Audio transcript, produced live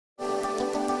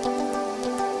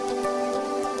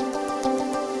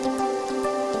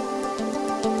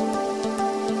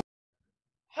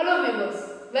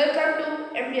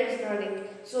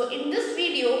So in this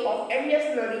video of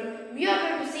MBS Learning, we are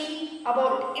going to see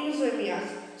about insomnia.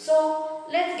 So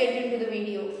let's get into the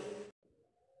video.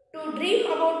 To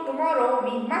dream about tomorrow,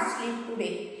 we must sleep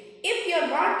today. If you are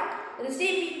not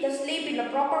receiving the sleep in a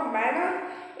proper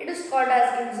manner, it is called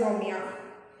as insomnia.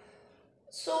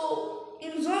 So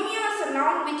insomnia is a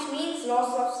noun which means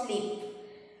loss of sleep.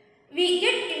 We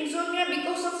get insomnia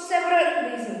because of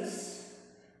several reasons,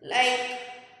 like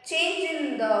change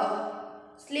in the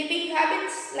sleeping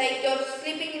habits, like you're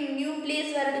sleeping in a new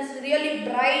place where it is really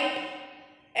bright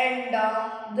and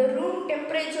the room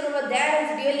temperature over there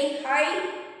is really high.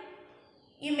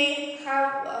 You may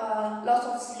have loss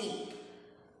of sleep,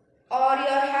 or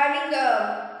you're having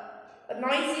a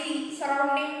noisy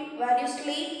surrounding where you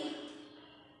sleep.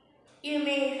 You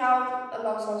may have a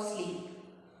loss of sleep,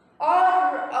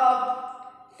 or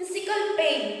physical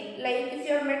pain, like if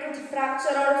you're met with a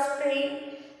fracture or a sprain,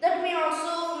 that may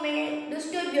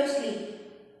disturb your sleep.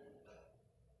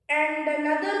 And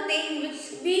another thing which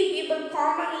we people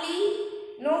commonly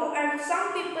know and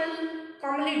some people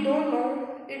commonly don't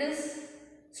know, it is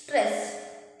stress.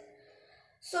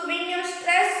 So when you're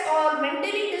stressed or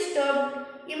mentally disturbed,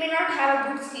 you may not have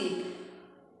a good sleep.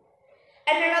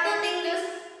 And another thing is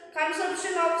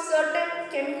consumption of certain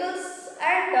chemicals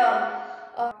and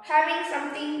having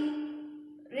something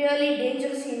really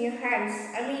dangerous in your hands,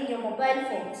 your mobile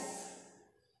phones.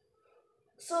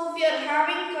 So if you are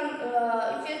having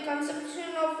if your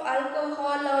consumption of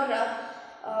alcohol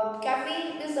or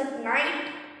caffeine is at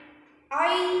night,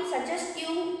 I suggest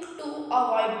you to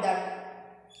avoid that,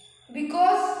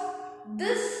 because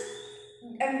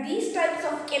these types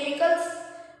of chemicals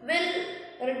will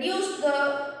reduce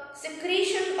the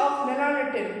secretion of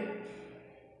melatonin,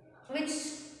 which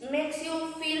makes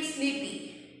you feel sleepy.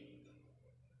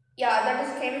 Yeah, that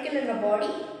is chemical in the body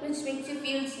which makes you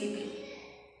feel sleepy.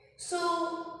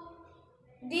 So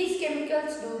these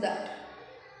chemicals do that.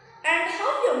 And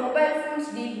how your mobile phones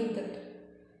deal with it?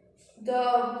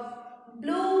 The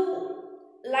blue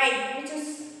light which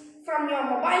is from your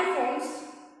mobile phones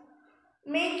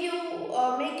make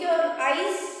your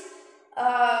eyes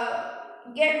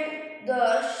get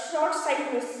the short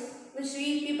sightedness, which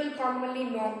we people commonly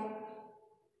know.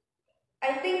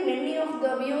 I think many of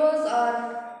the viewers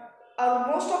or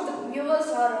most of the viewers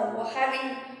are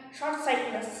having short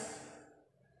sightedness.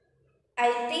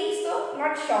 I think so,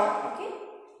 not sure. Okay.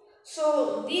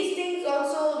 So these things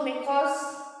also may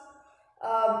cause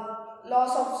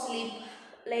loss of sleep.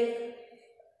 Like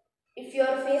if you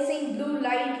are facing blue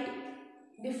light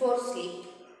before sleep.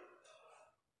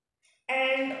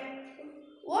 And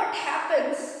what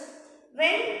happens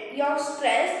when you are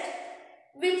stressed,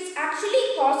 which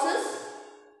actually causes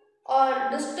or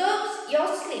disturbs your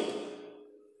sleep?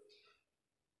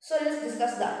 So let's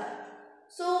discuss that.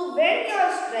 So when you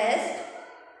are stressed,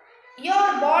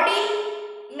 your body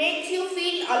makes you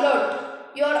feel alert.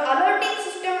 Your alerting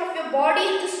system of your body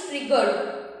is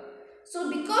triggered. So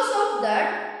because of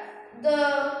that, the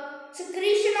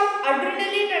secretion of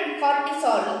adrenaline and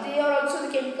cortisol, they are also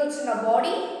the chemicals in our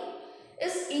body,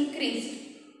 is increased.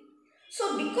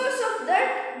 So because of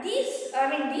that, these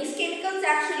chemicals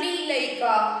actually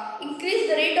increase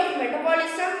the rate of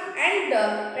metabolism and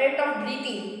rate of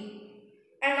breathing,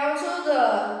 and also the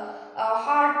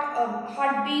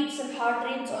heartbeats and heart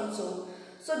rates also.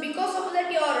 So because of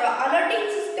that, your alerting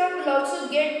system will also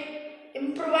get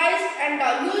improvised, and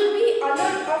you will be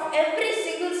alert of every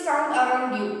single sound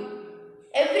around you,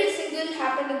 every single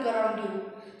happening around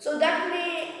you. So that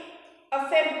may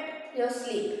affect your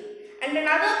sleep. And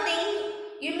another thing,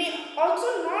 you may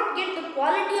also not get the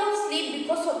quality of sleep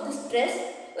because of the stress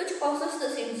which causes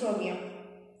this insomnia.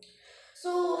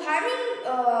 So having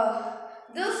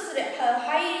this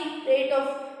high rate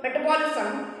of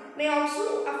metabolism may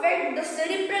also affect the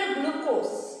cerebral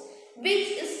glucose,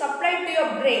 which is supplied to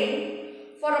your brain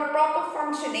for a proper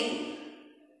functioning,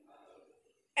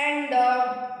 and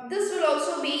this will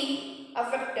also be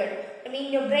affected.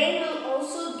 Your brain will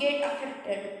also get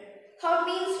affected. How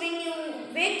means when you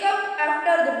wake up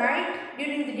after the night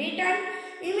during the daytime,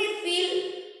 you may feel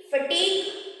fatigued,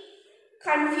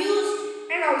 confused,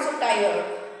 and also tired.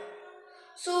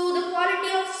 So the quality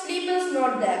of sleep is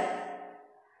not there.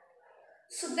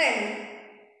 So then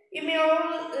you may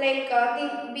all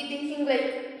be thinking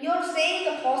like you're saying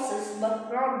the causes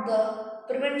but not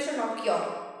the prevention or cure.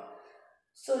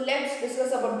 So let's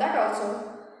discuss about that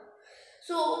also.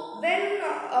 So when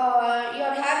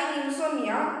you're having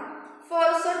insomnia, for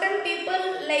certain people,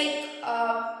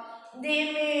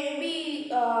 they may be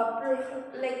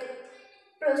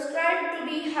prescribed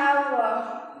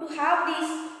to have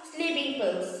these sleeping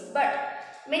pills, but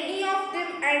many of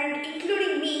them, and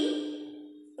including me,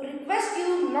 request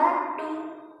you not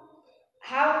to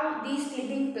have these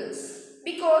sleeping pills,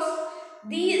 because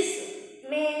these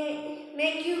may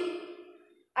make you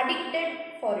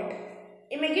addicted for it.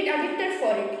 You may get addicted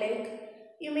for it, like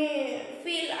you may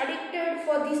feel addicted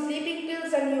for these sleeping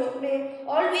pills, and you may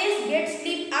always get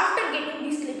sleep after getting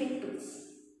these sleeping pills.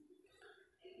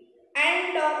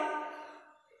 And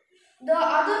the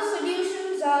other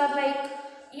solutions are like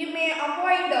you may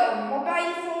avoid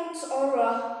mobile phones or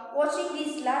watching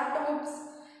these laptops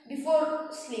before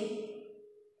sleep.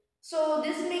 So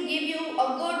this may give you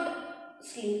a good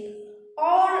sleep.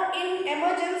 Or in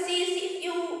emergencies, if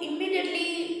you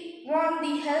immediately want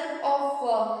the help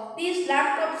of these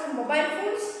laptops and mobile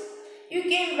phones, you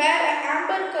can wear an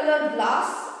amber colored glass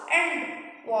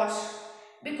and watch,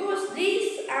 because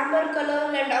these amber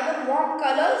color and other warm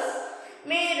colors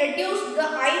may reduce the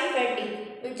eye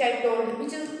fatigue, which I told,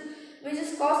 which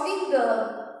is causing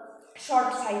the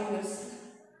short sightedness.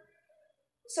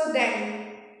 So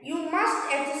then, you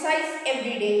must exercise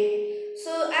every day.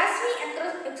 So as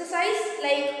we exercise,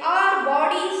 like our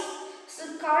body's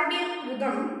circadian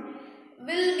rhythm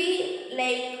will be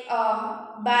like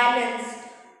balanced,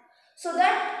 so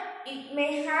that it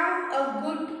may have a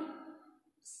good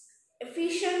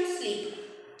efficient sleep.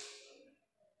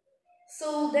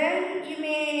 So then you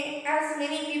may, as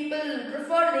many people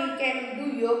prefer, they can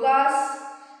do yogas,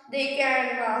 they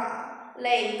can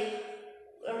like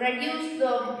reduce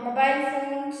the mobile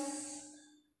phones,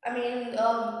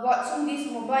 watching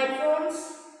these mobile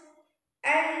phones,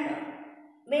 and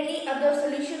many other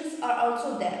solutions are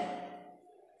also there.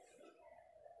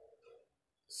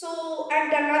 So,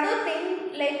 and another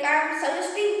thing, like I am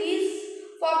suggesting these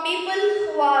for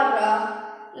people who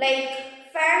are like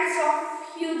fans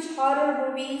of huge horror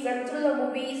movies and thriller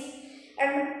movies,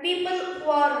 and people who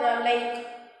are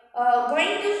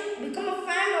going to become a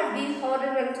fan of these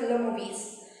horror and thriller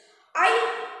movies. I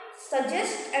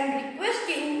suggest and request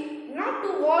you not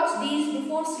to watch these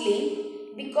before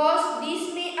sleep, because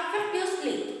these may affect your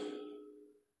sleep.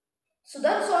 So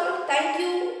that's all. Thank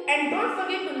you, and don't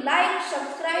forget to like,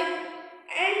 subscribe,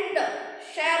 and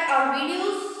share our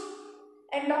videos.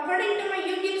 And according to my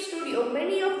YouTube studio,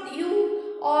 many of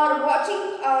you are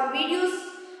watching our videos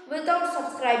without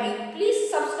subscribing. Please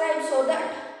subscribe so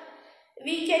that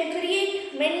we can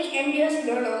create many MBS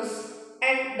learners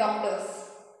and doctors.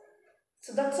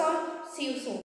 So that's all. See you soon.